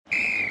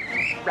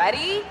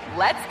Ready?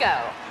 Let's go.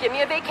 Give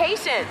me a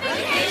vacation.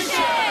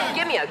 Vacation!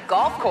 Give me a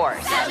golf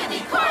course. 70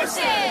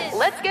 courses!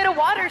 Let's get a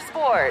water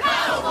sport.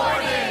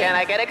 Paddleboarding! Can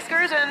I get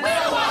excursions?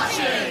 Whale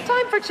watching!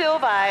 Time for chill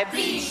vibes.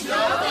 Beach yoga!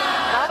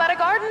 How about a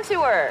garden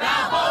tour?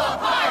 Balboa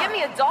Park! Give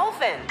me a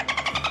dolphin.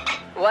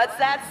 What's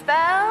that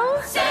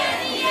spell?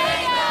 San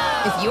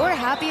Diego! If you're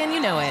happy and you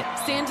know it,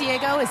 San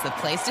Diego is the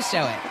place to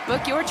show it.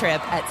 Book your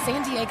trip at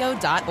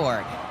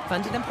sandiego.org.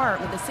 Funded in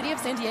part with the City of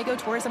San Diego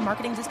Tourism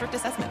Marketing District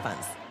Assessment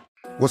Funds.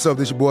 What's up,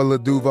 this your boy Lil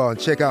Duval, and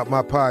check out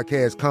my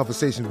podcast,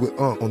 Conversations with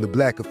Unc, on the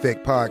Black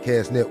Effect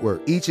Podcast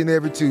Network. Each and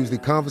every Tuesday,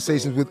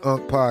 Conversations with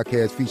Unc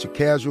podcast feature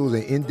casual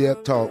and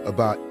in-depth talk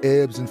about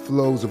ebbs and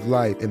flows of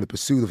life and the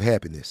pursuit of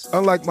happiness.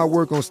 Unlike my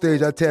work on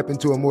stage, I tap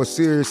into a more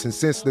serious and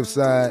sensitive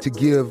side to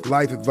give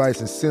life advice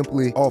and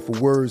simply offer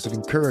words of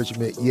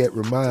encouragement, yet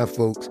remind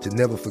folks to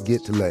never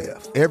forget to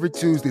laugh. Every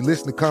Tuesday,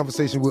 listen to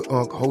Conversation with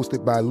Unc,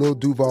 hosted by Lil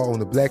Duval on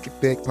the Black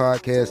Effect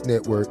Podcast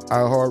Network,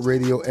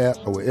 iHeartRadio app,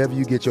 or wherever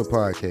you get your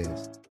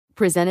podcasts.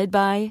 Presented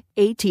by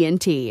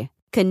AT&T.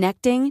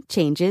 Connecting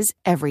changes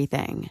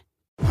everything.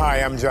 Hi,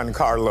 I'm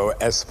Giancarlo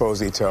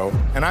Esposito,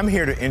 and I'm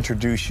here to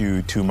introduce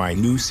you to my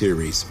new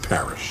series,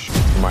 Parrish.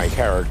 My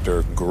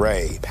character,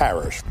 Gray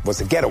Parrish,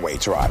 was a getaway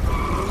driver.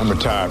 I'm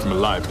retired from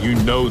life. You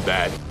know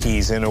that.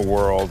 He's in a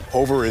world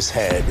over his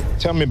head.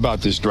 Tell me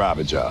about this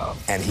driver job.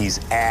 And he's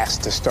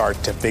asked to start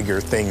to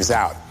figure things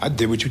out. I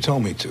did what you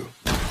told me to.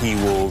 He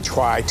will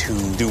try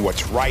to do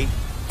what's right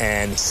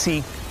and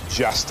seek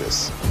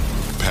justice.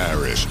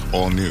 Parrish,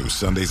 all new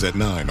Sundays at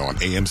 9 on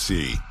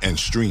AMC and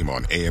stream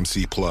on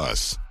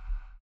AMC+.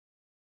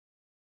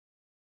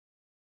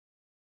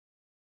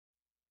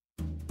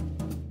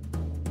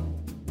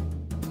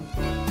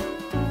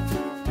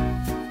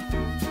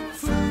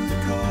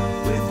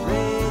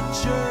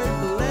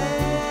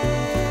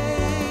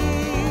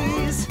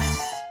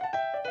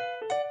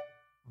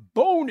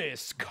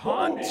 Bonus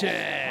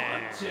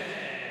content.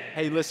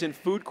 Hey, listen,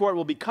 Food Court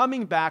will be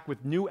coming back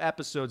with new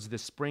episodes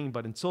this spring,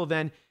 but until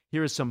then,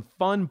 here is some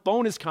fun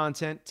bonus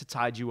content to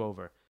tide you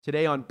over.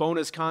 Today on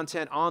Bonus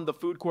Content on the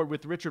Food Court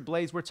with Richard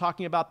Blais, we're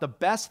talking about the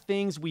best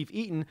things we've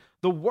eaten,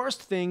 the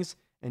worst things,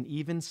 and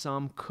even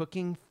some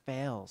cooking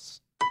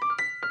fails.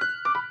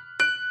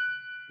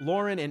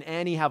 Lauren and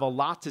Annie have a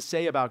lot to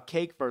say about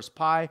cake versus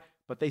pie,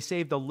 but they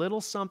saved a little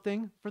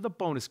something for the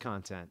bonus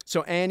content.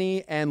 So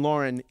Annie and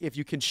Lauren, if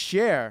you can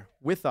share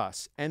with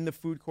us and the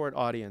Food Court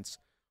audience,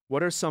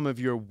 what are some of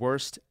your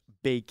worst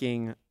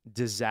baking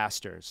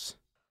disasters?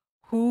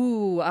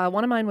 Ooh,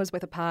 one of mine was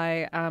with a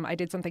pie. I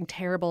did something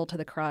terrible to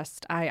the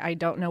crust. I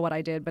don't know what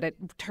I did, but it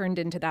turned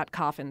into that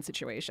coffin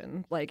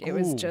situation. Like, it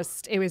was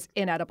just, it was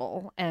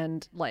inedible.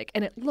 And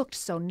it looked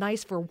so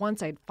nice for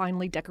once I'd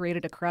finally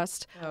decorated a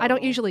crust. I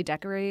don't usually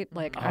decorate.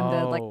 Like,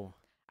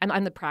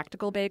 I'm the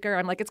practical baker.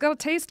 I'm like, it's got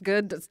to taste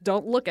good. Just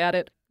don't look at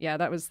it. Yeah,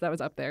 that was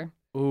up there.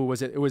 Ooh,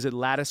 was it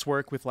lattice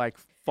work with like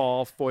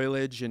fall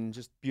foliage and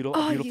just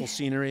beautiful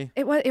scenery?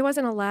 It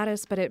wasn't a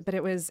lattice, but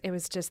it was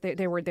just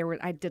they were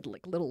I did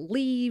like little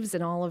leaves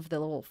and all of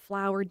the little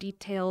flower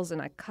details, and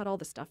I cut all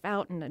the stuff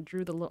out and I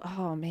drew the little.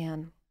 Oh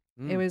man,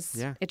 it was.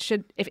 Yeah. It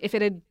should if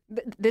it had.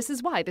 This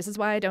is why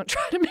I don't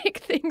try to make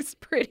things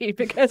pretty,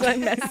 because I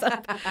mess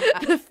up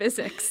the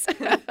physics.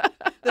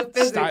 The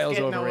physics Style's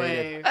getting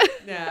overrated. away.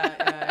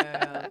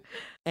 Yeah.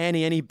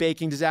 Annie, any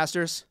baking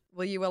disasters?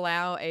 Will you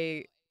allow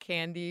a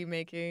candy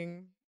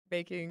baking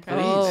kind Please.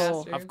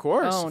 of disaster? Of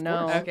course. Oh,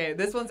 no. Okay,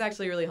 this one's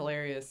actually really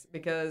hilarious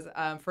because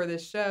for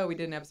this show, we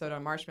did an episode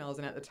on marshmallows,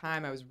 and at the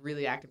time, I was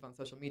really active on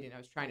social media, and I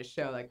was trying to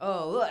show, like,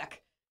 oh, look,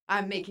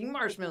 I'm making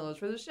marshmallows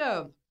for the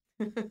show.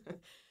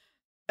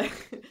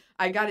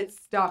 I got it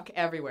stuck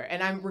everywhere,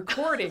 and I'm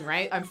recording,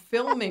 right? I'm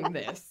filming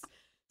this.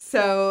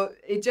 So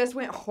it just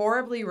went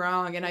horribly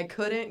wrong, and I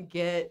couldn't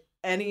get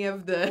any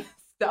of the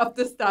stuff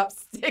to stop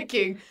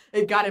sticking.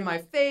 It got in my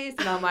face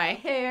and on my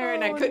hair,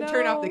 and I couldn't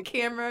turn off the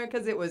camera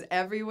because it was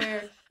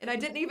everywhere. And I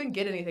didn't even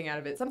get anything out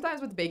of it.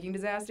 Sometimes with baking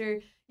disaster,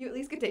 you at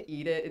least get to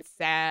eat it. It's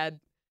sad,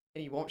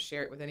 and you won't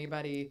share it with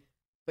anybody,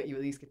 but you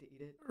at least get to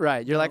eat it.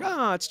 Right. You're like,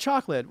 oh, it's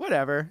chocolate.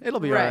 Whatever. It'll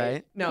be all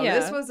right. No,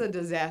 This was a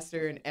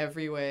disaster in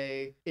every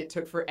way. It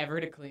took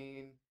forever to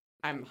clean.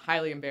 I'm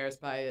highly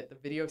embarrassed by it. The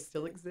video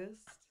still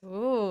exists.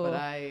 Ooh. But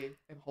I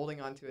am holding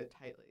on to it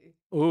tightly.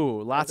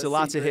 Ooh, lots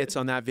of hits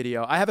on that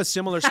video. I have a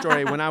similar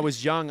story. When I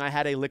was young, I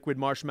had a liquid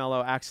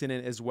marshmallow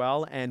accident as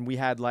well, and we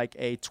had like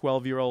a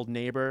 12-year-old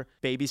neighbor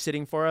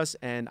babysitting for us,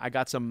 and I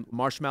got some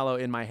marshmallow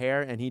in my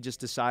hair, and he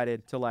just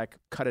decided to like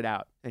cut it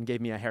out and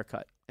gave me a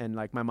haircut. And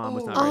like my mom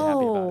was not very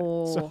happy about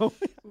it. So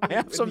I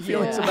have some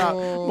feelings about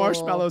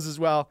marshmallows as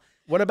well.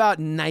 What about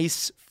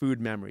nice food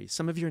memories?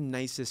 Some of your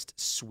nicest,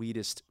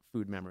 sweetest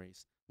food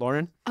memories.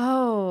 Lauren?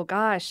 Oh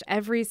gosh,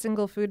 every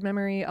single food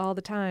memory all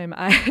the time.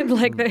 I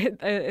like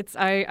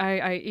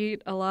I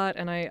eat a lot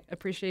and I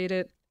appreciate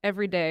it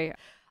every day.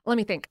 Let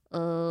me think.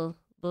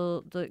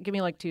 Give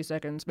me like 2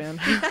 seconds, man.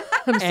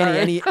 I'm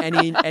sorry.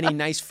 Any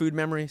nice food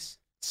memories?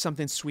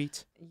 Something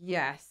sweet?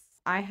 Yes.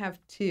 I have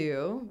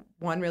two.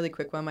 One really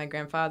quick one. My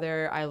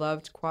grandfather, I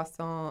loved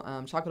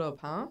croissant, chocolat au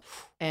pain.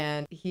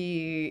 And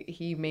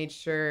he made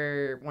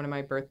sure one of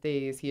my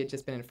birthdays, he had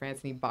just been in France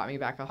and he bought me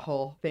back a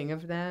whole thing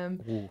of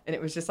them. Ooh. And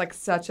it was just like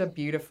such a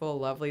beautiful,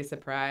 lovely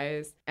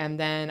surprise. And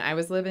then I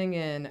was living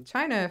in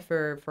China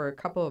for a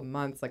couple of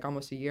months, like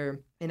almost a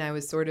year. And I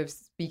was sort of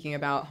speaking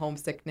about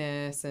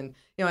homesickness and,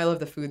 you know, I love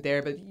the food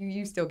there, but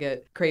you still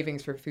get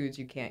cravings for foods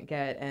you can't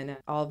get. And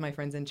all of my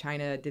friends in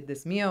China did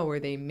this meal where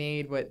they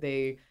made what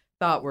they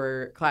thought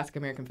were classic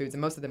American foods,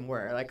 and most of them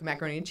were like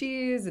macaroni and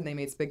cheese, and they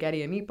made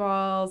spaghetti and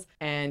meatballs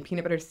and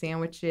peanut butter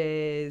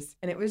sandwiches,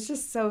 and it was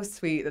just so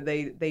sweet that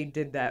they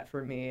did that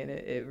for me, and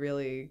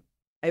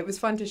it was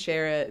fun to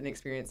share it and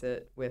experience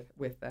it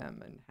with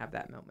them and have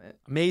that moment.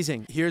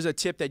 Amazing. Here's a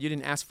tip that you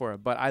didn't ask for,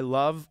 but I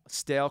love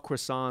stale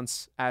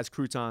croissants as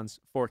croutons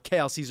for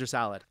kale Caesar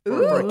salad.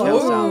 For a kale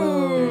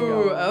salad. There you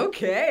go.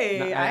 Okay.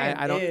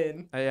 No, I don't.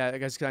 In. I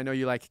guess 'cause I know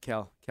you like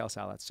kale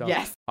salad. So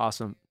yes.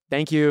 Awesome.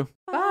 Thank you.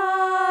 Bye.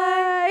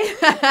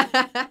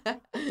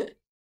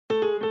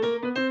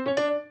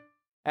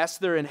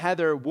 Esther and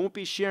Heather won't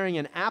be sharing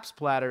an apps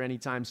platter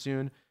anytime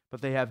soon,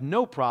 but they have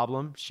no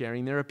problem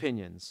sharing their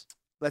opinions.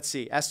 Let's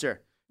see,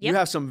 Esther, you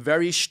have some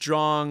very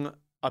strong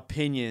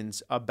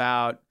opinions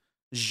about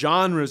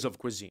genres of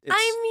cuisine.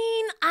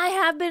 I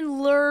have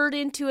been lured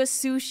into a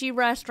sushi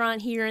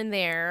restaurant here and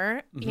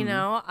there, you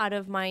know, out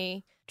of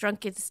my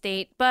drunken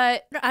state,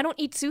 but I don't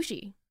eat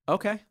sushi.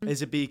 Okay.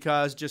 Is it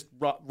because just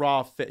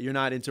raw fit? You're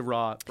not into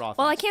raw things?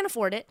 Well, I can't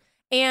afford it.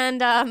 And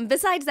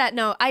besides that,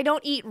 no, I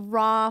don't eat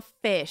raw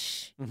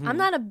fish. I'm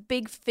not a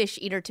big fish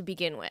eater to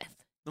begin with.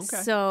 Okay.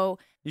 So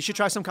you should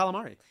try some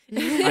calamari.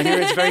 I hear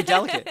it's very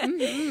delicate.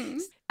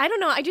 I don't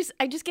know. I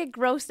just get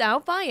grossed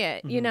out by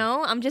it. You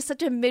know, I'm just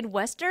such a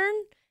Midwestern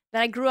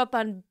that I grew up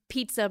on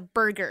pizza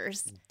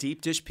burgers.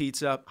 Deep dish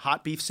pizza,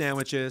 hot beef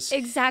sandwiches.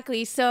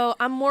 Exactly. So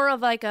I'm more of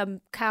like a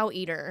cow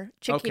eater,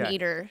 chicken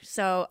eater.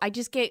 So I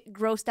just get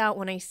grossed out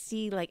when I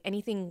see like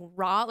anything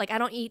raw. Like I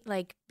don't eat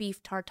like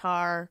beef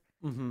tartare.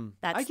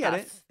 That I stuff. get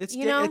it. It's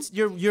you know? it's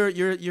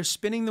you're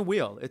spinning the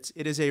wheel.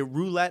 It is a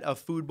roulette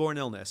of foodborne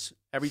illness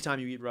every time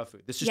you eat raw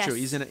food. This is true.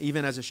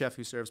 Even as a chef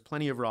who serves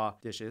plenty of raw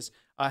dishes.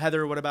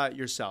 Heather, what about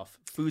yourself?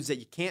 Foods that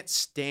you can't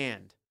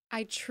stand.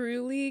 I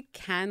truly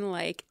can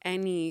like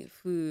any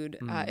food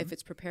if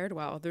it's prepared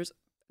well.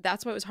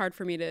 That's why it was hard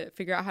for me to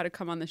figure out how to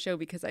come on the show,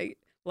 because I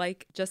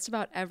like just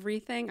about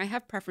everything. I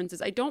have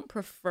preferences. I don't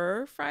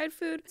prefer fried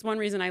food. It's one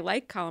reason I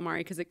like calamari,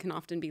 because it can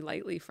often be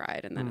lightly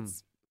fried and then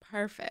it's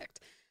perfect.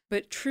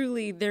 But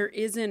truly, there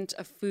isn't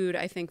a food,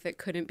 I think, that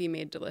couldn't be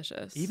made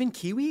delicious. Even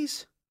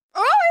kiwis?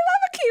 Oh, I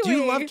love a kiwi. Do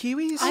you love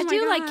kiwis? I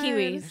do like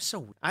kiwis. They're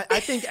so.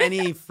 I think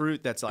any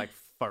fruit that's like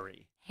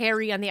furry.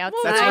 Hairy on the outside.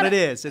 That's what it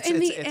is. It's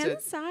the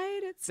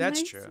inside, it's that's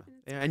nice. true.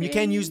 Yeah, and you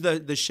can use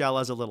the shell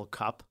as a little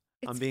cup.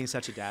 I'm being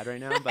such a dad right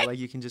now, but like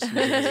you can just use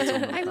it as its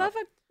own little I cup. love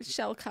a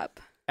shell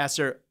cup.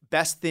 Esther,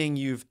 best thing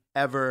you've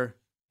ever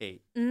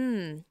ate?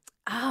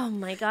 Oh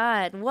my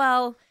God.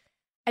 Well,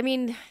 I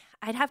mean,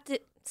 I'd have to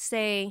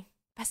say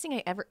best thing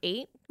I ever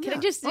ate. Can I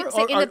just say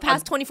in the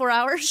past 24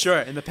 hours? Sure,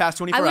 in the past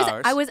 24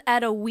 hours. I was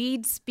at a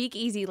weed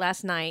speakeasy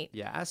last night.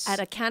 Yes. At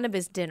a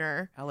cannabis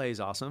dinner. LA is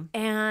awesome.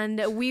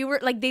 And we were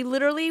like, they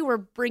literally were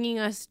bringing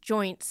us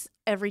joints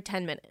every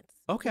 10 minutes.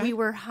 Okay. We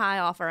were high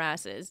off our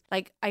asses.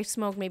 Like I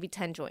smoked maybe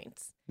 10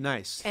 joints.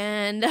 Nice.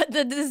 And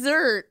the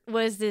dessert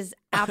was this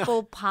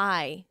apple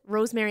pie,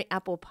 rosemary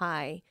apple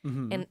pie.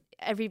 And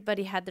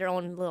everybody had their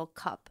own little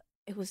cup.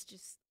 It was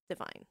just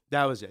divine.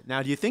 That was it.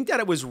 Now, do you think that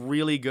it was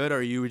really good, or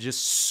you were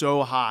just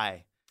so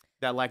high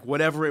that like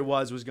whatever it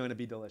was going to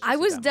be delicious? I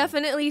was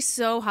definitely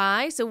so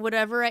high. So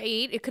whatever I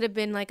ate, it could have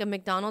been like a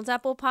McDonald's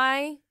apple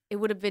pie. It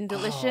would have been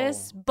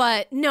delicious.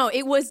 But no,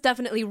 it was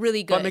definitely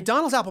really good. But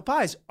McDonald's apple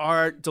pies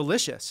are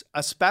delicious,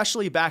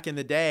 especially back in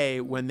the day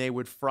when they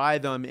would fry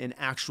them in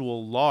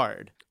actual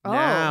lard. Oh.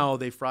 Now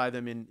they fry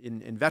them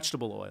in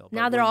vegetable oil.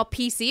 Now they're all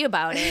PC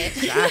about it.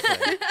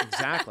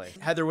 Exactly.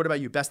 Heather, what about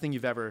you? Best thing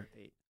you've ever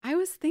ate? I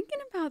was thinking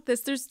about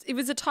this. It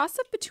was a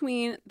toss-up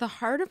between the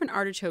heart of an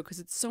artichoke, because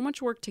it's so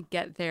much work to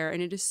get there,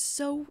 and it is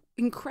so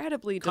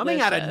incredibly delicious. Coming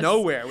out of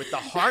nowhere with the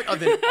heart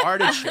of an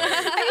artichoke.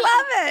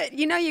 I love it.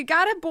 You know, you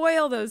gotta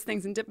boil those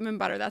things and dip them in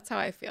butter. That's how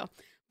I feel.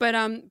 But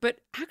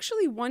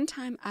actually, one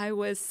time I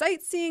was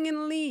sightseeing in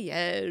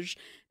Liège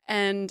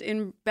and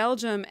in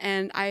Belgium,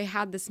 and I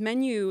had this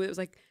menu. It was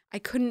like, I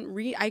couldn't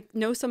read. I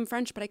know some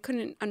French, but I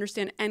couldn't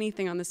understand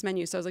anything on this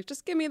menu. So I was like,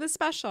 just give me the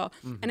special.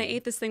 And I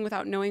ate this thing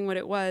without knowing what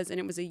it was. And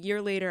it was a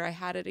year later, I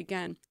had it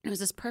again. And it was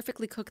this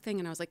perfectly cooked thing.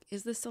 And I was like,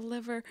 is this a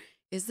liver?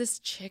 Is this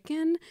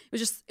chicken? It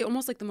was just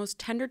almost like the most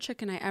tender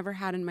chicken I ever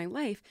had in my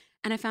life.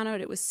 And I found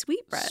out it was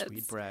sweetbreads.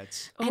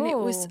 Sweetbreads. And it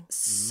was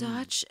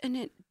such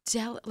an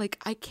like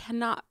I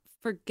cannot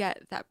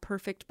forget that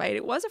perfect bite.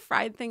 It was a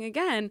fried thing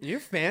again. You're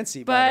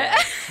fancy, but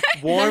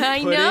warm I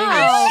pudding know.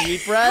 and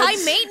sweetbreads.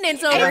 High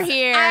maintenance over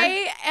here.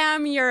 I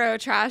am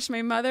Eurotrash.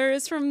 My mother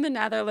is from the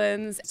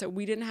Netherlands, so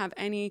we didn't have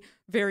any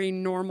very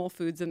normal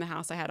foods in the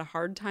house. I had a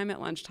hard time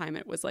at lunchtime.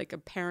 It was like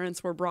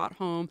parents were brought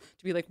home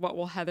to be like, what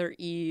will Heather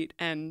eat?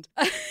 And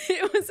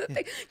it was a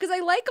thing because I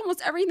like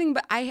almost everything,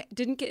 but I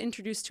didn't get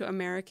introduced to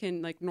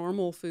American like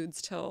normal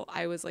foods till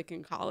I was like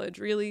in college,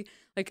 really.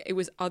 Like it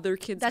was other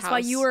kids' That's house. why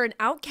you were an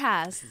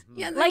outcast.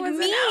 Yeah, like was an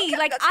me. outcast.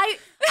 Like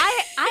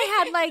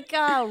I had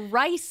like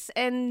rice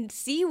and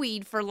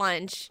seaweed for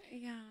lunch.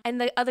 Yeah. And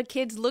the other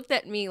kids looked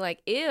at me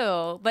like,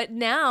 ew. But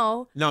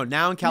now No,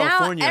 now in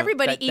California,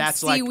 everybody eats that's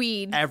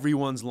seaweed. Like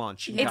everyone's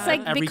lunch. It's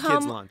like every kid's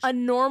become lunch. a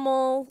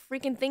normal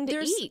freaking thing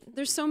to eat.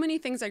 There's so many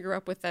things I grew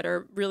up with that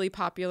are really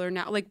popular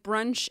now, like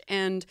brunch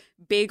and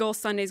bagel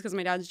Sundays because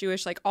my dad's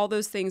Jewish, like all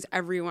those things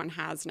everyone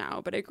has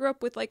now. But I grew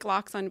up with like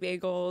lox on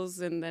bagels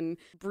and then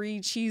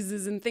brie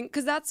cheeses and things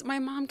because that's my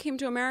mom came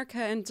to America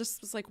and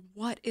just was like,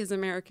 what is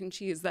American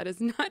cheese? That is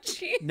not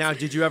cheese. Now,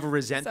 did you ever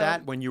resent So-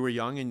 that when you were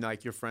young and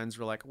like your friends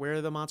were like, where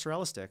are the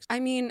mozzarella sticks? I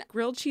mean,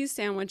 grilled cheese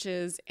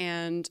sandwiches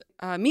and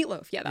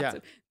meatloaf. Yeah, that's Yeah.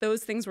 it.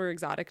 Those things were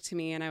exotic to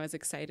me and I was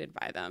excited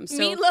by them. So,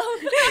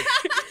 Meatloaf.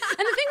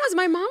 And the thing was,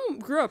 my mom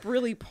grew up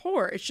really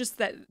poor. It's just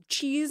that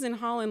cheese in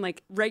Holland,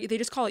 like, they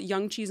just call it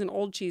young cheese and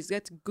old cheese.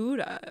 That's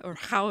Gouda or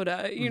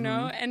Gouda, you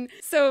know? And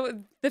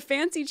so the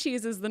fancy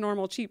cheese is the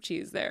normal cheap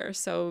cheese there.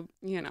 So,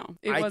 you know,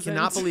 I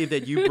cannot believe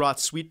that you brought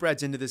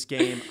sweetbreads into this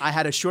game. I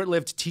had a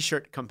short-lived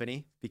T-shirt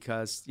company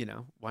because, you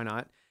know, why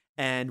not?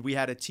 And we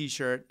had a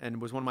T-shirt and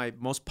it was one of my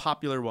most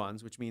popular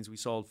ones, which means we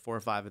sold 4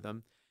 or 5 of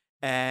them.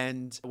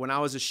 And when I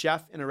was a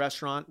chef in a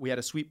restaurant, we had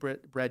a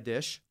sweetbread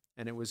dish.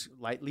 And it was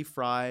lightly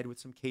fried with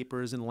some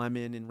capers and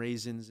lemon and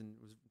raisins and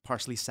it was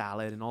parsley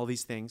salad and all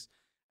these things.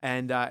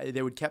 And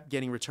they would kept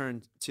getting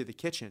returned to the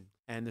kitchen.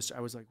 And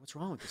I was like, what's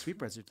wrong with the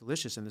sweetbreads? They're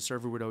delicious. And the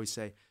server would always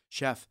say,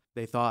 Chef,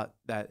 they thought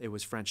that it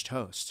was French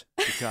toast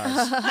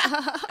because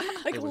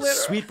it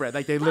was sweetbread.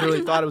 Like they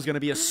literally thought it was going to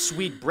be a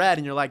sweet bread.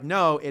 And you're like,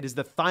 no, it is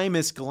the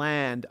thymus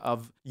gland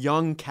of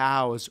young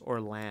cows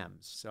or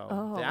lambs.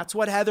 So that's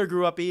what Heather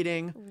grew up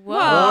eating.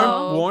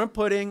 Whoa. Warm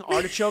pudding,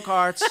 artichoke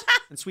hearts,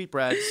 and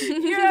sweetbreads.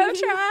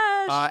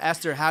 Eurotrash.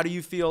 Esther, how do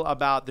you feel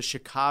about the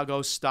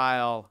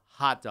Chicago-style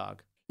hot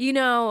dog? You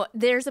know,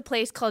 there's a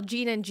place called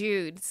Gene and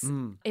Jude's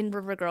in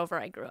River Grove where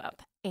I grew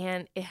up,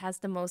 and it has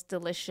the most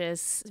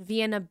delicious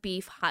Vienna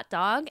beef hot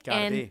dog.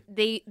 Gotta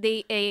They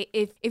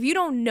if you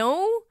don't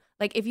know,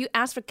 like if you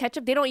ask for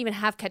ketchup, they don't even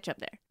have ketchup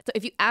there. So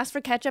if you ask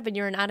for ketchup and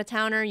you're an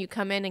out-of-towner, you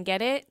come in and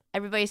get it,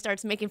 everybody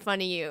starts making fun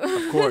of you.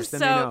 Of course,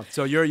 then they know.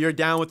 So you're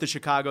down with the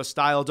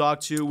Chicago-style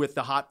dog too, with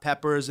the hot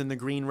peppers and the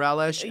green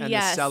relish and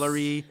the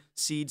celery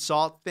seed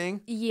salt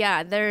thing?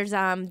 Yeah, there's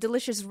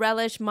delicious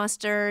relish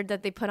mustard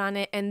that they put on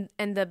it, and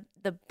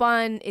the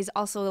bun is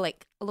also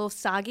like a little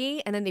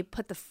soggy, and then they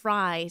put the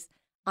fries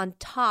on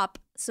top,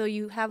 so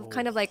you have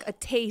kind of like a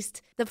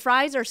taste. The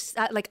fries are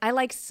like, I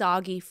like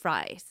soggy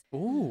fries.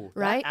 Ooh,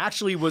 right? That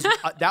actually was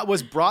that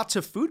was brought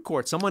to food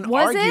court. Someone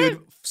Was argued it?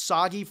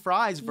 soggy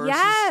fries versus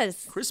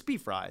Yes. crispy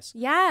fries.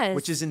 Yes.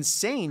 Which is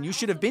insane. You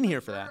should have been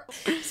here for that.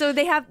 So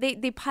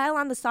they pile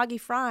on the soggy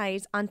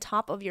fries on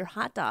top of your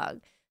hot dog.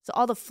 So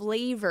all the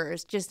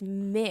flavors just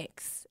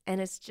mix,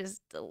 and it's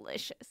just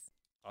delicious.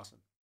 Awesome.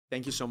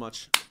 Thank you so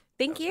much.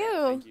 Thank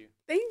you. Thank you.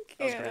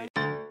 That was great.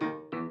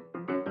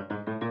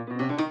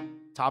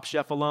 Top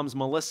Chef alums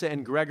Melissa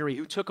and Gregory,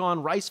 who took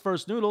on Rice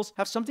First Noodles,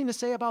 have something to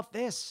say about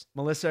this.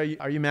 Melissa,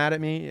 are you mad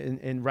at me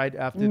in right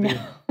after the...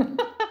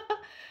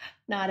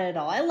 Not at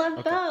all. I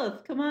love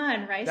both. Come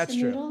on, rice That's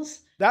and true.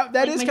 noodles. That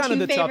Like is my kind of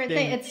two the tough favorite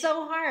thing. It's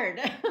so hard.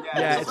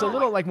 Yeah, it's a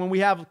little like when we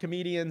have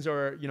comedians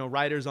or, you know,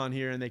 writers on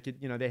here and they could,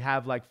 you know, they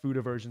have like food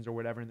aversions or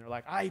whatever. And they're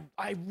like, I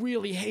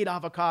really hate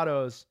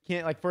avocados.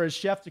 Can't, like, for a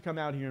chef to come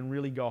out here and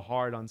really go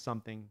hard on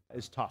something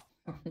is tough.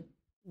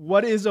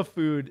 What is a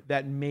food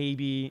that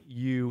maybe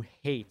you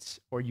hate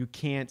or you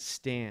can't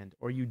stand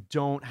or you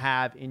don't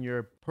have in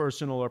your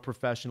personal or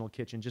professional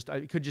kitchen? Just,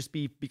 it could just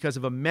be because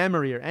of a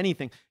memory or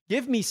anything.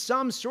 Give me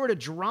some sort of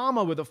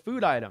drama with a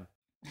food item.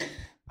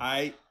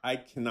 I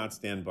cannot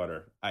stand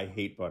butter. I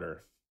hate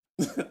butter.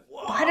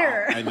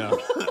 Butter. I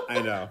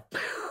know.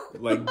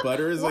 Like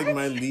butter is like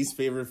my least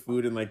favorite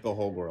food in like the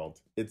whole world.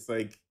 It's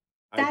like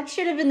That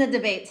should have been the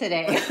debate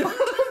today.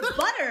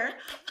 Butter.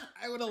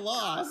 I would have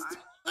lost.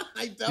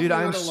 Dude,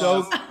 I'm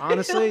so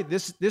honestly,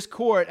 this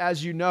court,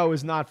 as you know,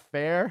 is not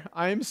fair.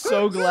 I'm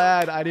so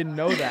glad I didn't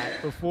know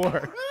that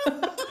before.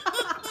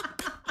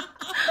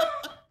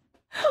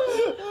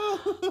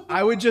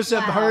 I would just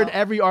have heard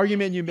every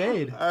argument you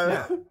made.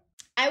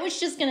 I was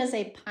just gonna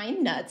say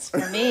pine nuts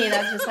for me.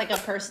 That's just like a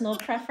personal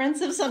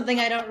preference of something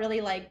I don't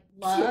really like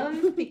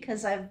love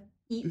because I've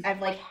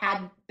like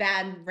had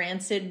bad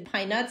rancid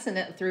pine nuts and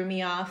it threw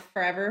me off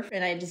forever,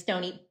 and I just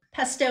don't eat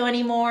pesto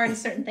anymore and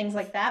certain things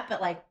like that.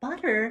 But like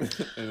butter,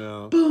 I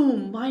know.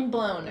 boom, mind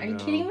blown. Are you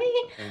kidding me?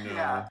 I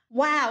know.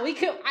 Wow,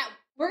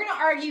 We're gonna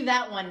argue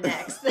that one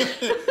next.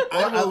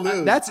 I will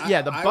lose. That's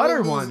the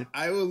butter one.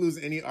 I will lose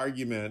any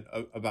argument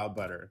about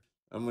butter.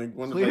 I'm like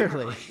one of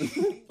Clearly.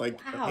 like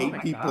Wow.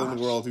 8 people in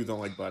the world who don't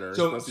like butter.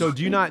 So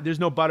do you not? There's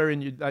no butter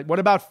in you. What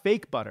about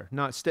fake butter?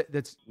 Not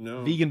that's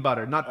No. vegan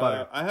butter, not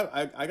butter.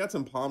 I got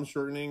some palm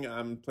shortening.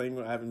 I'm playing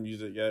with. I haven't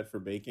used it yet for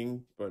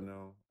baking, but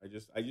no.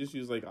 I just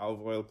use like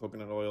olive oil,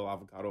 coconut oil,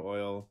 avocado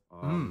oil.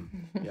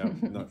 Yeah,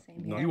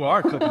 You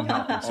are cooking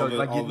healthy.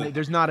 So all the-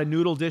 there's not a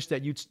noodle dish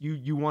that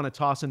you want to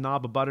toss a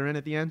knob of butter in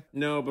at the end?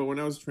 No, but when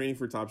I was training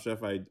for Top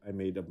Chef, I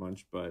made a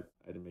bunch, but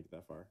I didn't make it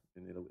that far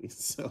in Italy,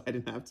 so I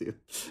didn't have to.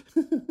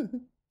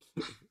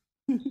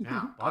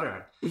 Now,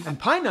 butter. And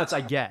pine nuts I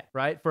get,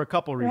 right? For a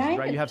couple reasons,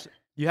 right?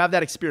 You have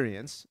that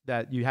experience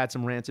that you had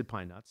some rancid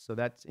pine nuts, so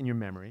that's in your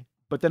memory.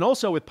 But then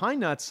also with pine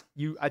nuts,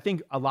 I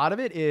think a lot of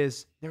it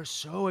is they're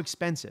so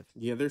expensive.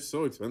 Yeah, they're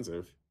so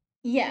expensive.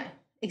 Yeah,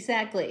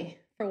 exactly.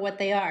 For what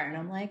they are. And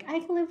I'm like, I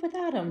can live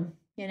without them,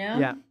 you know?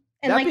 Yeah.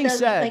 And That like being those,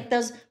 said- like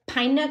those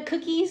pine nut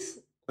cookies.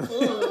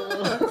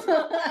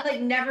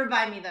 Like never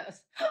buy me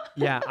those.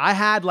 Yeah, I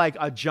had like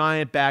a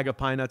giant bag of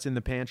pine nuts in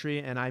the pantry,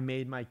 and I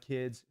made my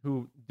kids,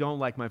 who don't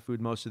like my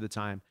food most of the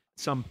time,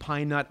 some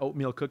pine nut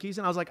oatmeal cookies.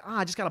 And I was like,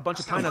 I just got a bunch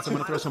of pine nuts. I'm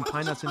going to throw some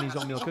pine nuts in these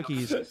oatmeal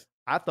cookies.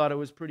 I thought it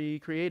was pretty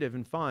creative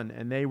and fun.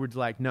 And they were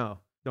like, no,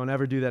 don't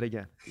ever do that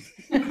again.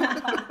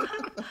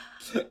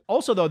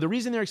 Also, though, the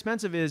reason they're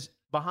expensive is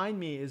behind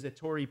me is a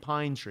Torrey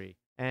pine tree,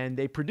 and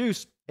they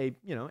produce a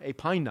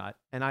pine nut.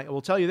 And I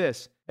will tell you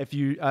this, if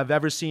you have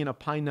ever seen a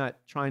pine nut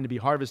trying to be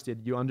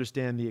harvested, you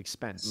understand the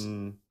expense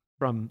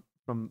from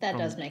That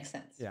does make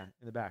sense. Yeah,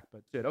 in the back,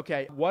 but good.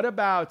 Okay,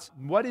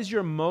 what is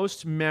your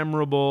most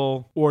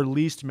memorable or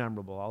least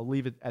memorable? I'll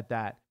leave it at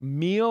that.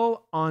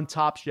 Meal on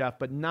Top Chef,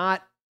 but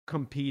not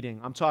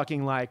competing. I'm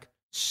talking like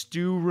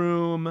stew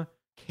room,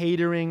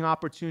 catering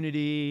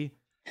opportunity,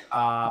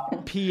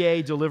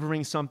 PA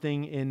delivering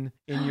something in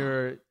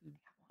your.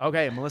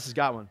 Okay, Melissa's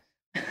got one.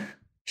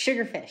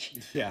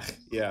 Sugarfish.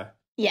 Yeah.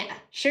 Yeah,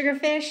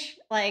 sugarfish,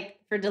 like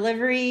for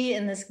delivery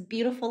in this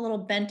beautiful little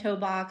bento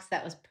box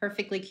that was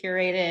perfectly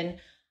curated,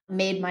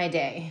 made my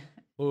day.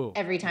 Ooh.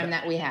 Every time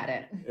that we had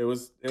it. It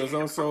was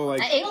also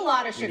like I ate a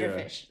lot of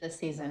sugarfish this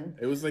season.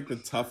 It was like the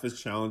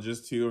toughest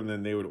challenges too, and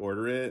then they would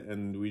order it,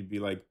 and we'd be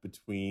like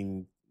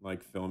between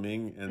like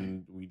filming,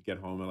 and we'd get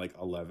home at like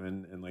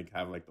 11, and like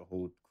have like the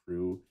whole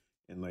crew,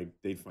 and like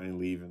they'd finally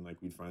leave, and like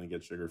we'd finally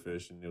get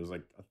sugarfish, and it was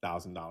like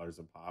 $1,000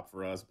 a pop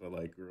for us, but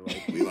like we were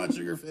like, we want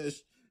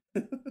sugarfish.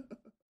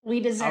 We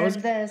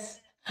deserve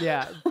this.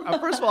 Yeah.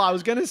 First of all, I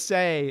was going to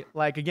say,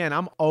 like, again,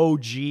 I'm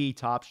OG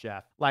Top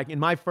Chef. Like, in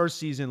my first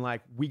season,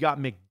 like, we got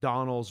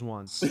McDonald's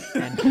once,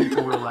 and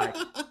people were like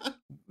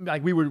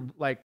we were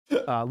like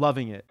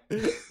loving it.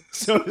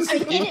 So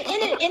I mean,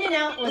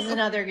 In-N-Out was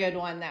another good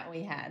one that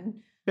we had.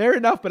 Fair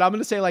enough, but I'm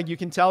going to say, like, you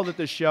can tell that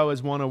the show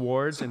has won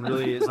awards and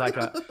really is like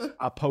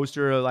a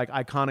poster, like,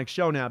 iconic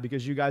show now,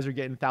 because you guys are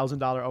getting $1,000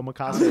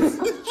 omakase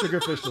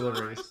sugarfish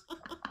deliveries.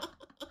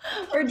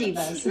 Or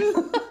divas.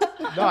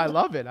 No, I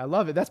love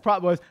it. That's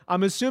probably,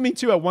 I'm assuming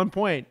too at one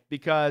point,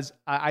 because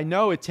I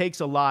know it takes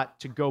a lot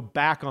to go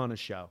back on a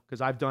show, because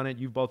I've done it.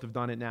 You both have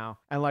done it now.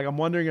 And like, I'm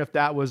wondering if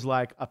that was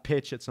like a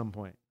pitch at some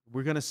point.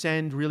 We're going to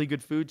send really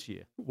good food to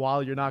you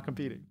while you're not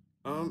competing.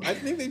 I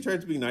think they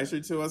tried to be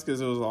nicer to us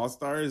because it was All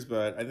Stars,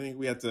 but I think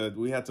we had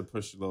to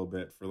push a little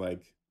bit for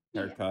like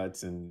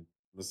haircuts and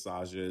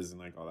massages and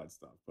like all that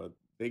stuff. But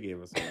they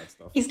gave us all that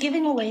stuff. He's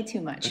giving away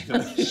too much.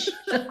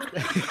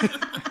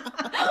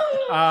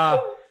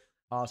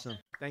 Awesome.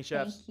 Thanks,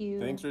 chefs. Thank you.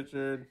 Thanks,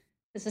 Richard.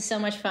 This is so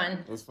much fun.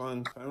 It was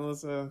fun. Bye,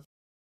 Melissa.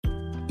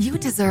 You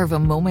deserve a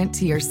moment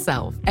to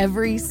yourself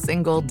every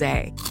single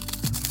day.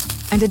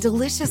 And a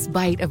delicious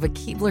bite of a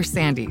Keebler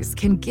Sandies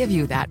can give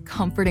you that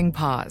comforting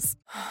pause.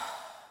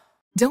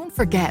 Don't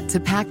forget to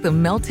pack the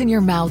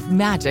melt-in-your-mouth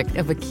magic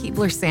of a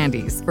Keebler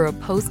Sandies for a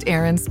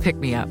post-errands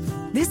pick-me-up.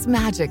 This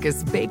magic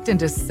is baked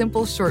into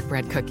simple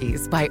shortbread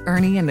cookies by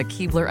Ernie and the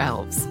Keebler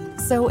Elves.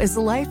 So as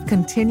life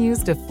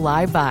continues to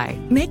fly by,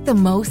 make the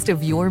most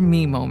of your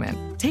me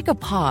moment. Take a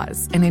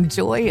pause and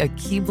enjoy a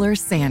Keebler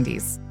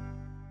Sandies.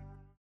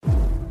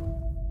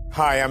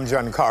 Hi, I'm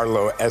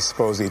Giancarlo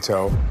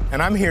Esposito, and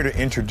I'm here to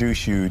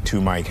introduce you to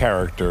my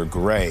character,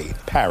 Gray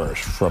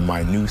Parrish, from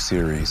my new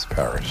series,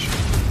 Parrish.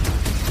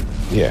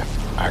 Yeah,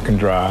 I can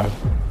drive.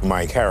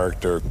 My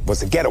character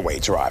was a getaway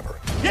driver.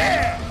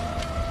 Yeah!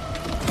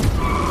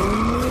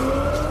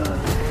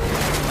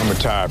 I'm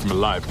retired from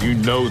life. You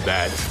know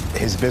that.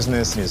 His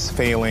business is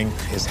failing.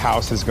 His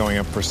house is going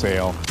up for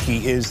sale.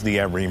 He is the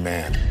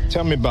everyman.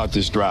 Tell me about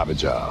this driver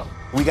job.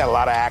 We got a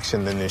lot of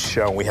action in this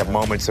show. We have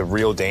moments of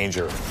real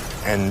danger,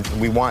 and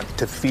we want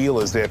to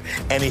feel as if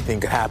anything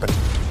could happen.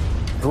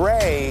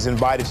 Gray is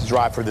invited to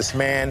drive for this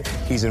man.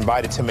 He's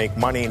invited to make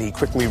money, and he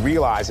quickly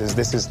realizes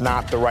this is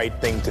not the right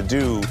thing to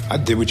do. I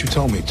did what you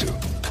told me to.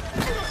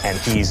 And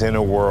he's in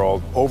a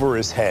world over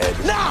his head.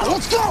 Now,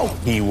 let's go!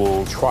 He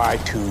will try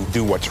to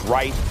do what's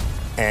right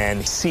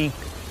and seek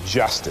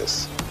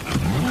justice.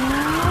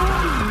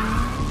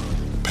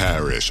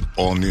 Parish,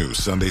 all new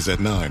Sundays at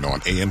 9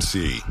 on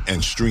AMC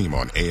and stream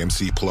on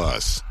AMC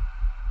Plus.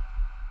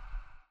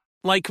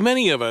 Like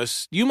many of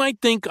us, you might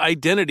think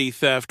identity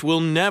theft will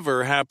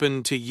never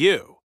happen to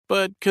you.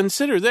 But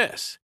consider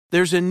this.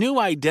 There's a new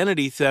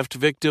identity theft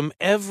victim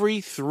every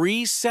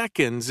 3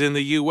 seconds in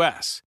the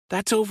U.S.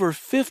 That's over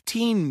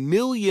 15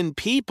 million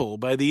people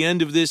by the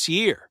end of this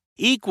year,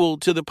 equal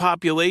to the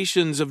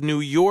populations of New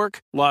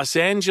York, Los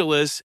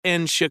Angeles,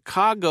 and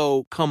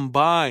Chicago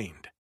combined.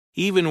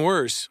 Even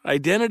worse,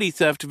 identity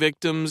theft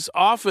victims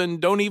often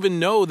don't even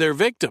know they're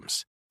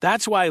victims.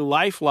 That's why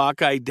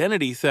LifeLock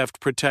Identity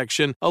Theft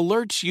Protection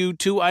alerts you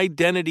to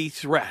identity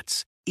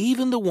threats,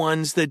 even the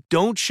ones that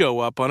don't show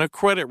up on a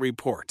credit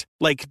report,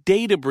 like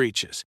data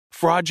breaches,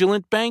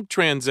 fraudulent bank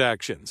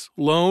transactions,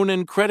 loan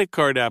and credit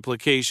card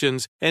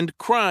applications, and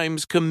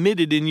crimes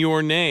committed in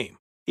your name.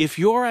 If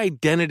your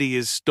identity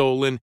is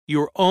stolen,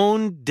 your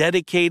own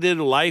dedicated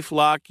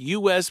LifeLock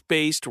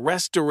U.S.-based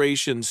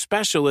restoration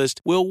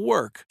specialist will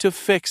work to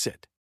fix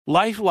it.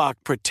 LifeLock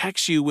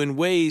protects you in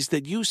ways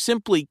that you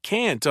simply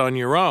can't on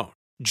your own.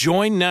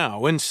 Join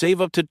now and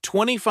save up to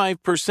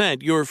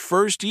 25% your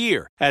first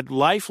year at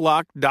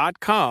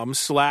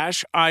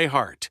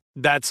LifeLock.com/iHeart.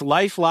 That's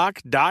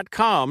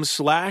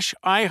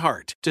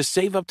LifeLock.com/iHeart to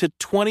save up to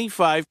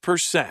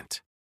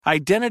 25%.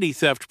 Identity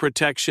theft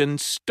protection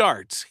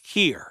starts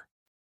here.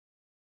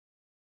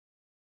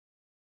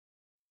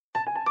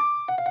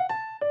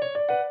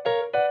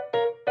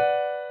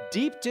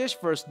 Deep dish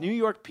versus New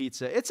York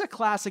pizza. It's a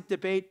classic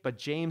debate, but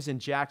James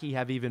and Jackie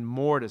have even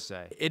more to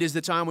say. It is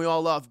the time we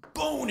all love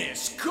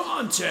bonus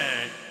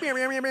content.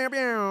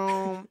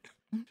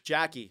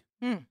 Jackie,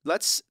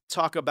 let's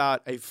talk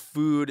about a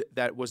food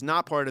that was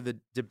not part of the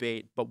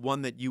debate, but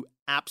one that you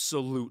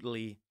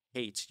absolutely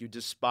hate, you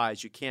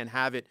despise. You can't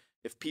have it.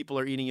 If people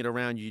are eating it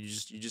around you,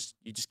 you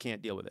just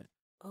can't deal with it.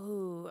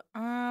 Oh,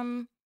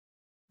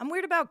 I'm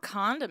weird about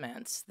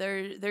condiments.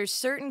 There's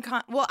certain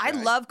I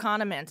love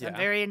condiments. Yeah. I'm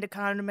very into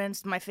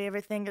condiments. My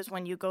favorite thing is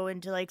when you go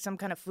into like some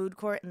kind of food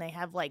court and they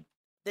have like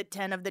the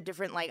 10 of the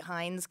different like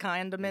Heinz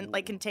condiment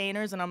like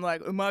containers, and I'm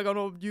like, am I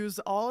gonna use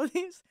all of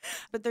these?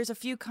 But there's a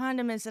few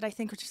condiments that I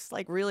think are just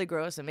like really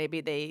gross, and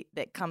maybe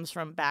that comes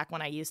from back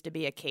when I used to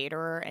be a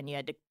caterer and you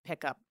had to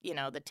pick up,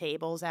 the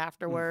tables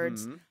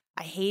afterwards. Mm-hmm.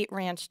 I hate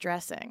ranch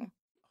dressing.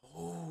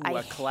 Ooh,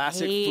 a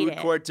classic food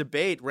court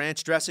debate: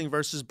 ranch dressing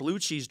versus blue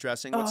cheese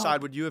dressing. What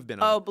side would you have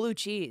been on? Oh, blue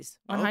cheese.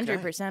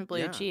 100%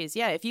 blue cheese.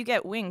 Yeah, if you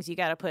get wings, you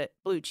got to put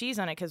blue cheese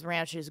on it because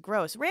ranch is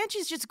gross. Ranch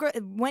is just gross.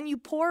 When you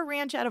pour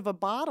ranch out of a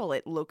bottle,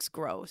 it looks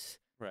gross.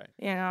 Right.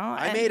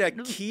 I made a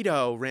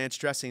keto ranch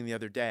dressing the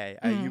other day.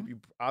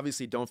 You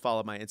obviously don't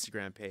follow my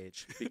Instagram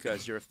page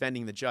because you're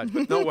offending the judge,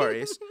 but no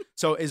worries.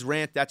 So is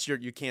ranch,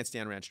 you can't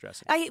stand ranch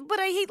dressing. But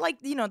I hate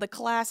the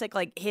classic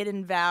like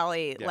Hidden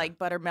Valley like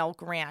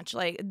buttermilk ranch.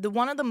 Like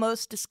one of the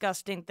most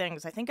disgusting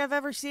things I think I've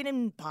ever seen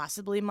in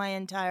possibly my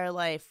entire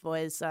life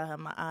was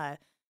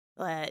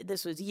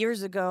this was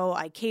years ago.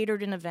 I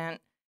catered an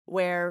event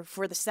where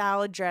for the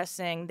salad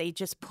dressing, they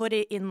just put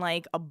it in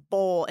like a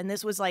bowl. And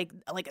this was like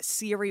a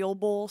cereal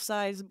bowl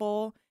size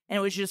bowl. And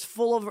it was just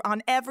full of,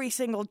 on every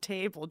single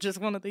table, just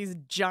one of these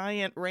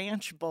giant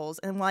ranch bowls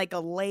and like a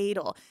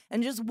ladle.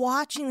 And just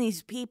watching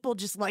these people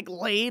just like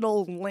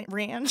ladle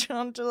ranch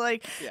onto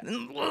like.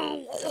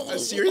 Yeah.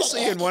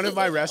 Seriously, in one of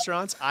my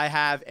restaurants, I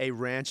have a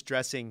ranch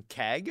dressing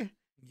keg.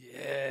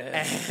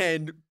 Yeah.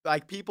 And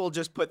like people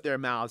just put their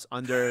mouths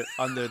under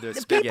the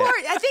spigot.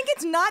 I think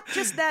it's not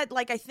just that.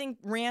 Like I think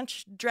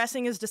ranch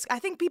dressing is I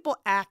think people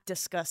act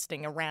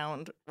disgusting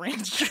around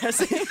ranch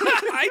dressing.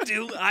 I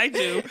do.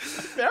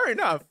 Fair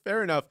enough.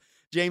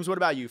 James, what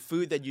about you?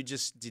 Food that you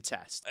just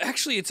detest?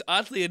 Actually, it's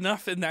oddly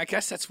enough, and I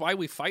guess that's why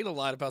we fight a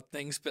lot about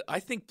things, but I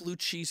think blue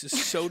cheese is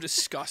so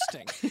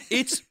disgusting.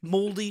 It's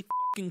moldy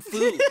fucking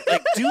food.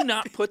 Like, do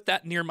not put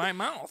that near my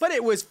mouth. But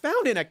it was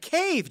found in a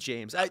cave,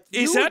 James.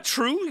 Is that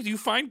true? Do you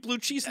find blue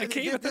cheese in a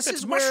cave? This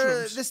is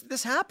mushrooms. where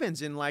this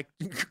happens in like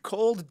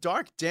cold,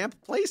 dark,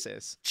 damp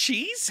places.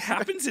 Cheese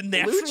happens in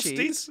natural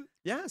states?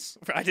 Yes.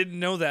 I didn't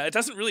know that. It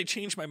doesn't really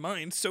change my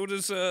mind. So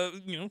does, bear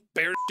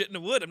shit in the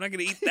wood. I'm not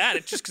going to eat that.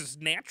 It's just because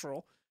it's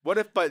natural.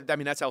 But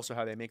that's also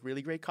how they make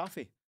really great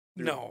coffee.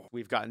 No.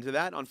 We've gotten to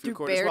that on Food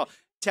Court as well.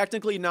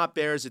 Technically not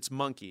bears, it's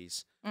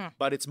monkeys.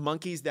 But it's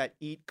monkeys that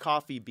eat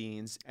coffee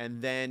beans,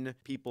 and then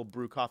people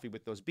brew coffee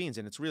with those beans,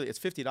 and it's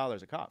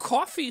 $50 a cup.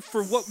 Coffee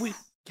for what we...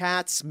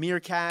 Cats,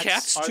 meerkats,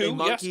 cats are too, they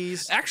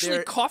monkeys? Yes.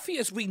 Actually, coffee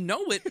as we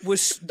know it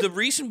was the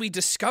reason we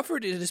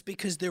discovered it is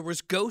because there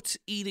was goats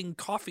eating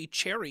coffee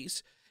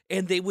cherries,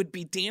 and they would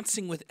be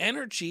dancing with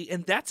energy,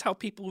 and that's how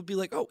people would be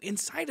like, oh,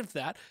 inside of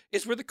that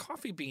is where the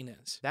coffee bean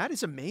is. That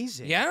is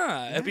amazing.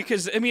 Yeah,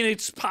 because,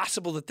 it's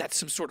possible that that's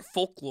some sort of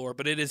folklore,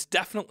 but it is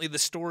definitely the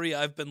story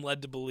I've been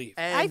led to believe.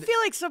 And I feel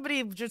like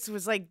somebody just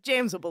was like,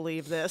 James will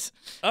believe this.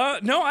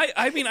 No,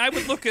 I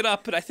would look it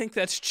up, but I think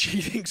that's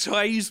cheating, so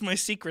I use my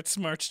secret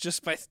smarts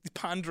just by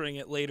pondering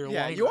it later.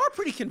 Yeah, longer. you are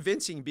pretty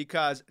convincing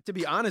because, to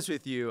be honest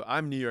with you,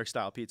 I'm New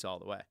York-style pizza all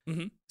the way.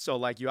 Mm-hmm. So,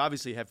 like, you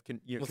obviously have Well,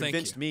 thank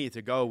convinced you. me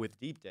to go with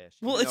deep dish.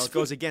 Well, Well, it's it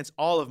goes against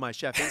all of my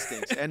chef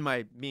instincts and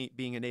me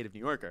being a native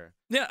New Yorker.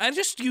 Yeah, I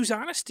just use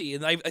honesty,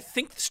 and I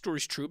think the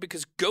story's true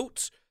because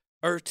goats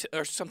are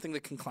something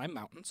that can climb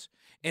mountains,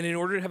 and in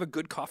order to have a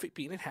good coffee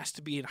bean, it has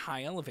to be in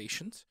high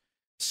elevations.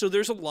 So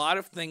there's a lot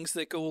of things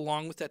that go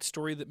along with that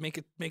story that make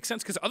it make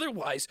sense. Because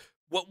otherwise,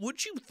 what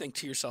would you think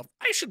to yourself?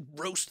 I should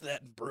roast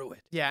that and brew it.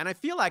 Yeah, and I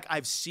feel like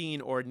I've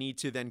seen or need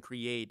to then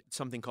create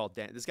something called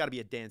there's got to be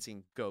a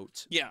dancing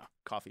goat. Yeah.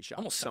 Coffee shop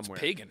Almost sounds somewhere.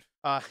 pagan.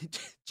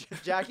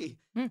 Jackie,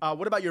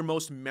 what about your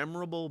most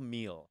memorable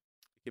meal?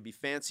 It could be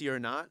fancy or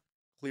not.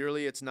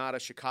 Clearly, it's not a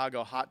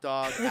Chicago hot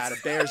dog at a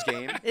Bears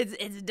game.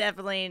 It's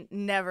definitely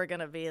never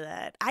gonna be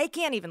that. I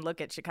can't even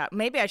look at Chicago.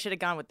 Maybe I should have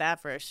gone with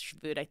that first.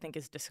 Food I think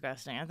is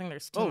disgusting. I think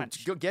there's too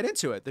much. Go get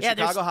into it. The Yeah,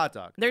 Chicago hot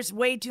dog. There's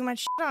way too much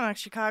shit on a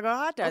Chicago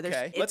hot dog.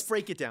 Okay, let's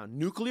break it down.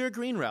 Nuclear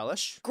green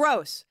relish.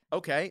 Gross.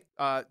 Okay,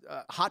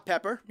 hot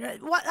pepper.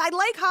 What I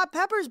like hot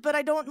peppers, but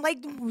I don't like.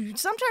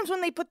 Sometimes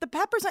when they put the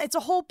peppers on, it's a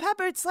whole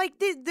pepper. It's like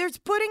there's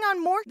putting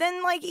on more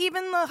than like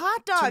even the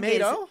hot dog.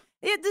 Tomato?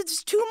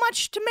 It's too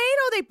much tomato.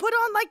 They put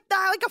on like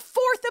a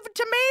fourth of a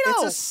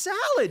tomato. It's a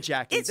salad,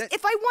 Jackie. If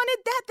I wanted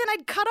that, then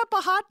I'd cut up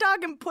a hot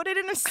dog and put it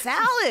in a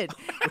salad.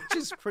 Which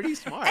is pretty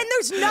smart. And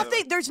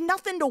there's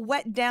nothing to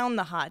wet down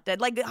the hot dog.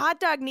 Like the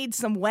hot dog needs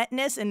some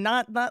wetness and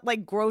not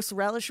like gross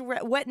relish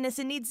wetness.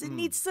 It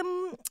needs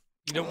some.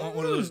 You don't want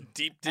one of those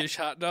deep dish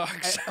hot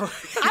dogs. I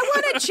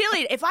want a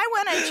chili. If I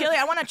want a chili,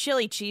 I want a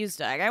chili cheese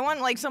dog. I want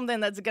like something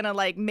that's gonna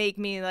like make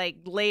me like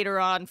later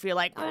on feel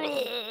like,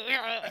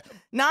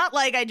 not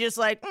like I just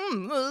like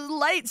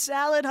light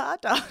salad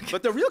hot dog.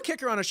 But the real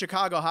kicker on a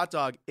Chicago hot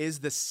dog is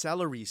the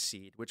celery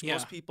seed, which Yeah.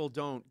 most people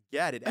don't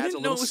get. It I adds didn't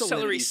a know little it was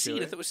celery salinity to seed. I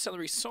it. thought it was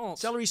celery salt.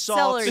 Celery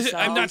salt.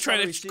 I'm not trying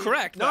Celery to seed.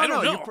 correct. No, I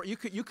don't no, know. you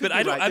could But be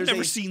I don't. right. I've There's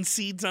never a- seen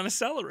seeds on a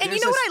celery. And you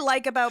know what I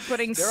like about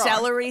putting There are.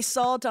 celery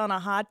salt on a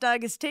hot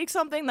dog is take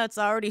something that's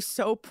already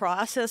so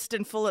processed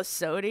and full of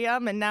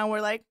sodium, and now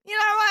we're like, you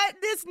know what?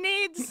 This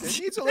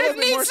needs a little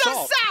bit more some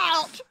salt.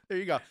 salt. There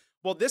you go.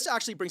 Well, this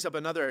actually brings up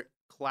another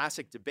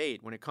classic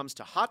debate when it comes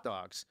to hot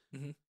dogs.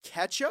 Mm-hmm.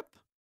 Ketchup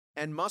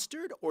and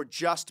mustard or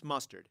just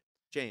mustard?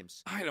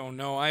 James. I don't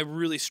know. I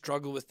really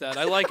struggle with that.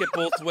 I like it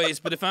both ways,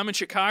 but if I'm in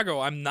Chicago,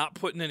 I'm not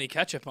putting any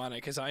ketchup on it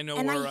because I know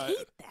And where. I hate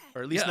that.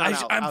 Or at least yeah,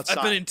 not I've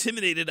outside. been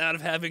intimidated out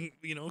of having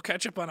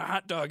ketchup on a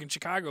hot dog in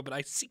Chicago, but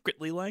I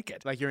secretly like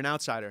it. Like you're an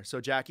outsider.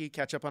 So, Jackie,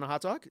 ketchup on a hot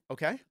dog?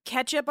 Okay.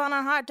 Ketchup on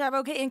a hot dog,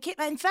 okay.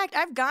 In fact,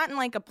 I've gotten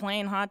like a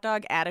plain hot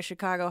dog at a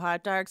Chicago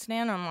hot dog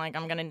stand. I'm like,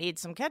 I'm gonna need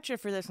some ketchup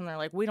for this, and they're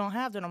like, we don't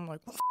have that. I'm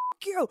like, well,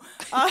 f- you.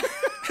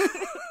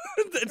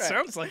 That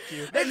sounds like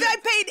you. If I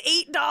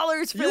paid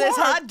 $8 for You this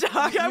are- hot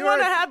dog, I you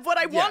want to are- have what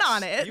I want Yes.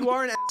 on it. You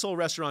are an asshole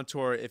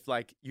restaurateur if,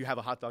 like, you have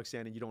a hot dog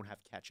stand and you don't have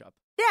ketchup.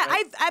 Yeah,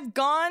 I've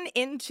gone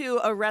into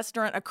a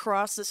restaurant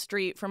across the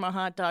street from a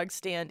hot dog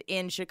stand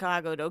in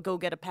Chicago to go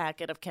get a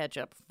packet of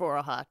ketchup for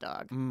a hot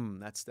dog.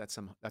 That's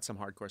some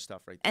hardcore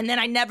stuff right there. And then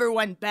I never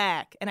went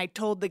back, and I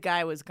told the guy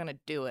I was gonna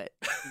do it.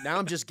 Now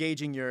I'm just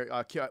gauging your.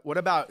 What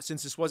about,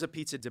 since this was a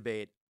pizza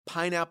debate,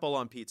 pineapple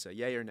on pizza?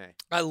 Yay or nay?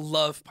 I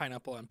love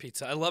pineapple on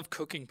pizza. I love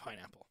cooking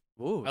pineapple.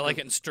 Ooh, I like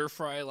it in stir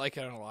fry. I like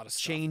it on a lot of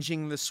stuff.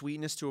 Changing the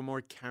sweetness to a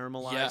more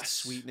caramelized Yes.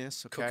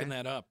 sweetness. Okay. Cooking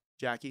that up.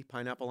 Jackie,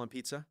 pineapple on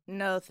pizza?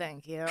 No,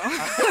 thank you.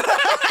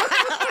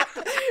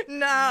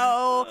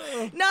 No,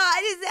 I'm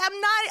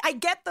not. I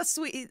get the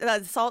sweet,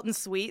 salt and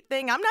sweet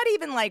thing. I'm not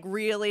even like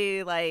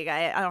really like.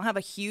 I don't have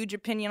a huge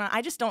opinion on.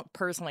 I just don't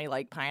personally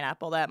like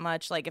pineapple that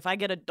much. Like if I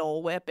get a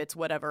Dole Whip, it's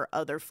whatever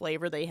other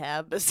flavor they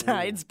have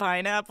besides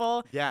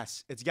pineapple.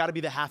 Yes, it's got to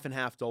be the half and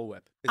half Dole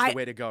Whip. Is the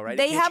way to go, right?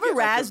 They Can't have you a get,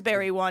 like,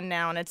 raspberry one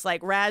now, and it's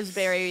like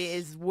raspberry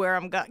is where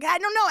I'm going. I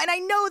don't know, and I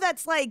know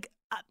that's like.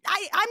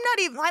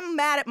 I'm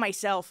mad at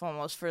myself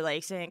almost for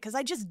like saying, because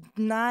I just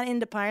not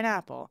into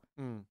pineapple.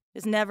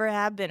 Just never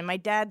have been. And my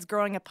dad's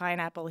growing a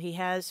pineapple. He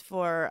has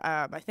for,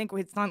 I think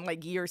it's on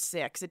like year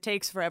 6. It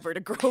takes forever to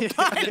grow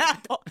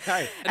pineapple.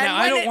 Right. And Now,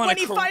 I don't want when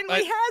to. he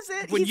finally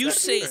has it, When he's you gonna be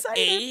say excited.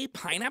 a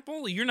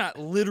pineapple, you're not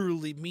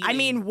literally meaning. I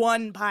mean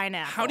one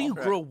pineapple. How do you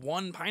grow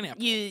one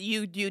pineapple?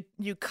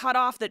 You cut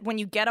off that when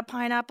you get a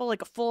pineapple,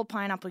 like a full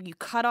pineapple, you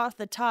cut off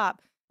the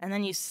top. And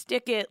then you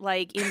stick it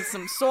like in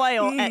some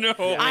soil. And No.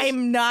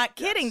 I'm not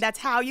kidding. That's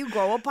how you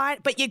grow a pine.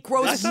 But it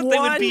grows I thought one they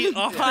would be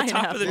off the top of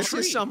pineapple. the This tree.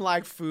 is some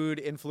like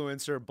food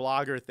influencer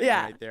blogger thing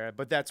Yeah. right there,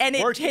 but that's And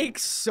working. it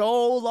takes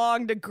so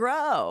long to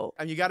grow.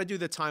 And you got to do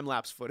the time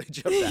lapse footage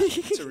of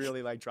that to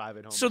really like drive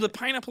it home. So the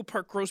pineapple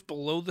part grows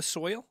below the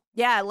soil?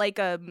 Yeah, like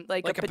a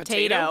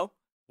potato.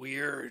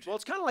 Weird. Well,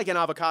 it's kind of like an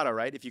avocado,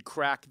 right? If you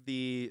crack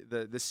the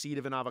seed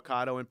of an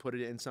avocado and put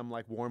it in some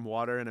like warm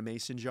water in a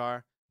mason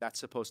jar, that's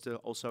supposed to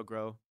also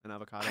grow an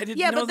avocado. I didn't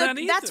Yeah, know but that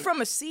either. that's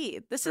from a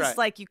seed. This is Right.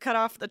 like you cut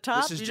off the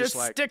top, This is you just just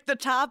like- stick the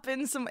top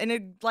in some, and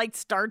it like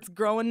starts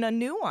growing a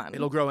new one.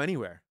 It'll grow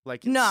anywhere,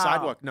 like No.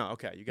 sidewalk. No,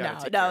 okay, you got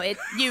to. No,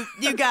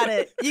 you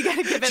gotta give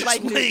it Just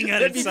like laying on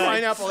There'd be its side.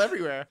 pineapple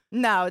everywhere.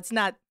 No, it's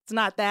not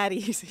that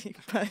easy,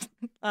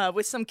 but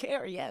with some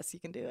care, yes, you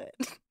can do it.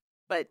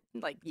 But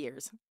like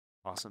years.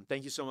 Awesome.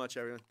 Thank you so much,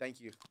 everyone.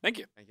 Thank you. Thank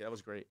you. Thank you. That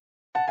was great.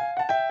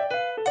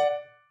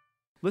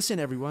 Listen,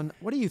 everyone,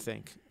 what do you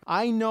think?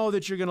 I know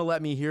that you're going to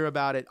let me hear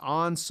about it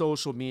on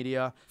social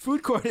media.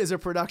 Food Court is a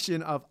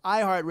production of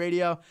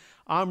iHeartRadio.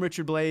 I'm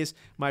Richard Blaze.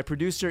 My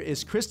producer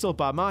is Crystal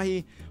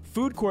Bamahi.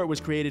 Food Court was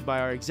created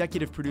by our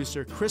executive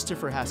producer,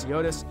 Christopher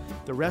Hasiotis.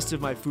 The rest of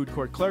my Food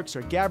Court clerks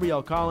are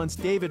Gabrielle Collins,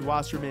 David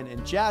Wasserman,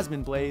 and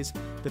Jasmine Blaze.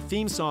 The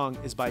theme song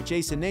is by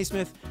Jason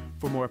Naismith.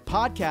 For more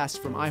podcasts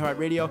from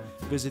iHeartRadio,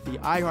 visit the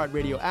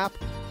iHeartRadio app,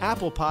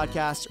 Apple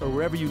Podcasts, or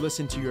wherever you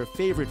listen to your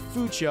favorite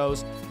food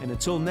shows. And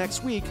until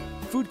next week,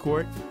 Food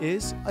Court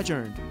is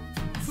adjourned.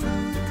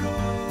 Food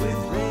Court with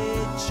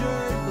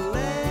Richard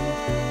Blaze.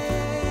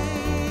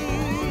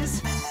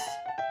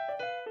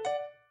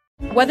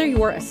 Whether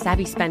you're a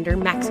savvy spender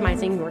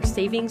maximizing your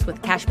savings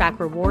with cashback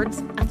rewards,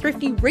 a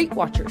thrifty rate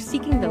watcher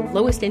seeking the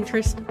lowest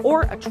interest,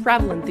 or a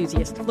travel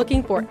enthusiast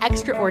looking for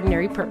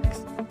extraordinary perks,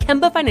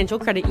 Kemba Financial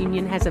Credit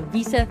Union has a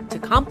visa to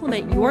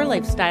complement your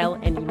lifestyle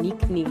and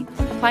unique needs.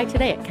 Apply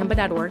today at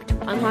Kemba.org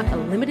to unlock a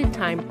limited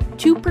time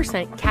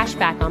 2% cash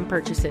back on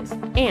purchases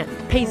and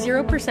pay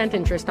 0%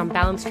 interest on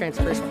balance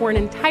transfers for an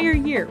entire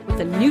year with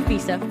a new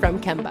visa from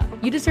Kemba.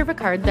 You deserve a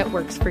card that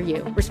works for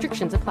you.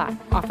 Restrictions apply.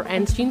 Offer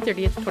ends June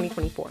 30th,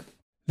 2024.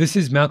 This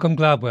is Malcolm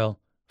Gladwell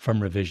from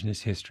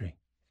Revisionist History.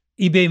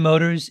 eBay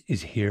Motors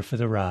is here for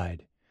the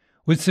ride.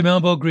 With some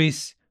elbow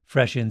grease,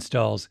 fresh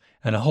installs,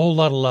 and a whole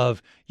lot of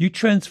love, you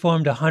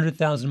transformed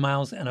 100,000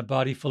 miles and a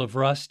body full of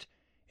rust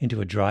into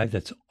a drive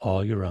that's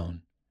all your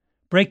own.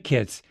 Brake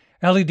kits,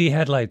 LED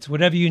headlights,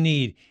 whatever you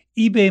need,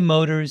 eBay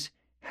Motors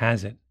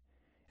has it.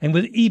 And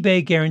with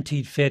eBay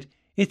Guaranteed Fit,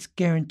 it's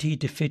guaranteed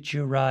to fit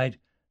your ride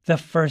the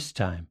first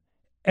time,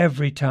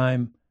 every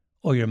time,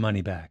 or your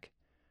money back.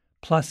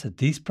 Plus, at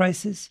these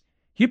prices,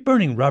 you're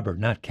burning rubber,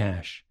 not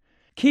cash.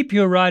 Keep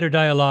your ride or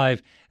die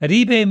alive at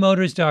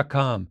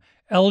ebaymotors.com.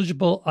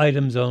 Eligible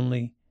items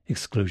only.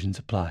 Exclusions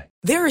apply.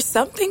 There are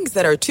some things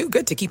that are too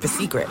good to keep a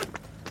secret.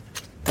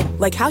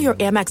 Like how your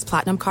Amex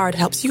Platinum card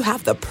helps you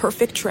have the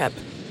perfect trip.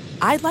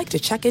 I'd like to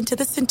check into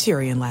the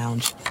Centurion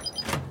Lounge.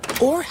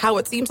 Or how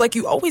it seems like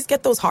you always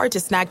get those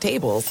hard-to-snag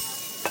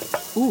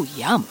tables. Ooh,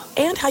 yum.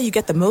 And how you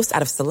get the most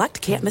out of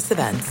select can't-miss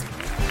events.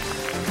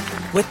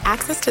 With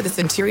access to the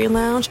Centurion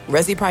Lounge,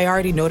 Resi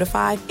Priority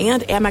Notified,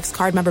 and Amex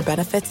card member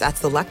benefits at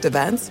select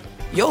events,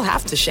 you'll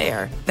have to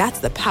share. That's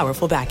the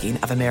powerful backing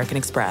of American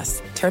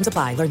Express. Terms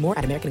apply. Learn more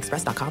at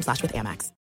americanexpress.com/withAmex.